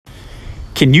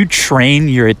Can you train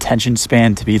your attention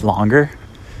span to be longer?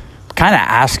 I'm kind of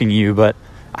asking you, but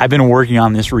I've been working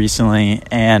on this recently,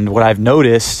 and what I've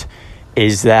noticed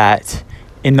is that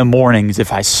in the mornings,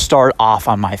 if I start off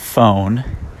on my phone,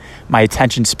 my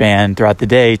attention span throughout the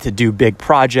day to do big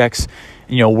projects,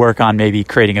 work on maybe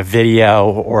creating a video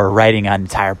or writing an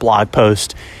entire blog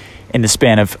post in the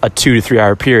span of a 2 to 3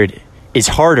 hour period is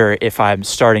harder if I'm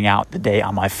starting out the day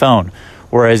on my phone.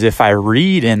 Whereas if I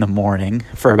read in the morning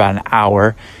for about an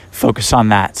hour, focus on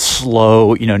that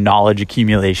slow, knowledge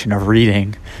accumulation of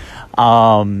reading,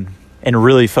 and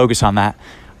really focus on that,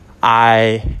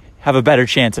 I have a better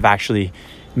chance of actually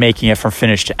making it from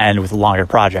finish to end with a longer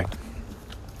project.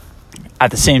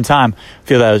 At the same time, I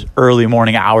feel that those early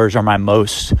morning hours are my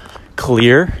most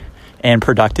clear and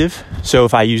productive. So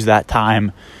if I use that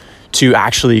time to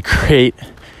actually create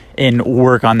and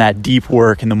work on that deep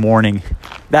work in the morning,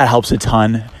 that helps a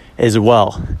ton as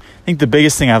well. I think the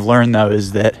biggest thing I've learned, though,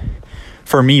 is that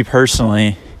for me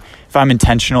personally, if I'm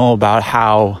intentional about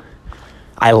how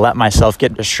I let myself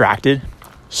get distracted,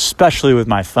 especially with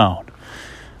my phone,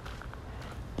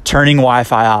 turning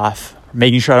Wi-Fi off,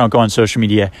 making sure I don't go on social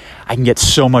media, I can get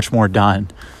so much more done,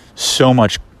 so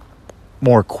much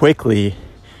more quickly,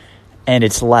 and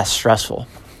it's less stressful.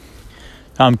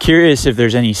 I'm curious if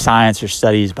there's any science or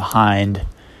studies behind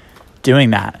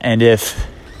doing that, and if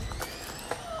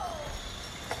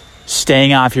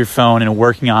staying off your phone and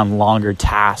working on longer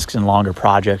tasks and longer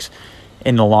projects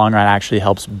in the long run actually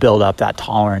helps build up that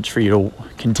tolerance for you to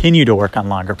continue to work on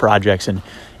longer projects and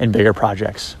bigger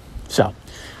projects. So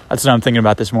that's what I'm thinking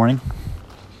about this morning.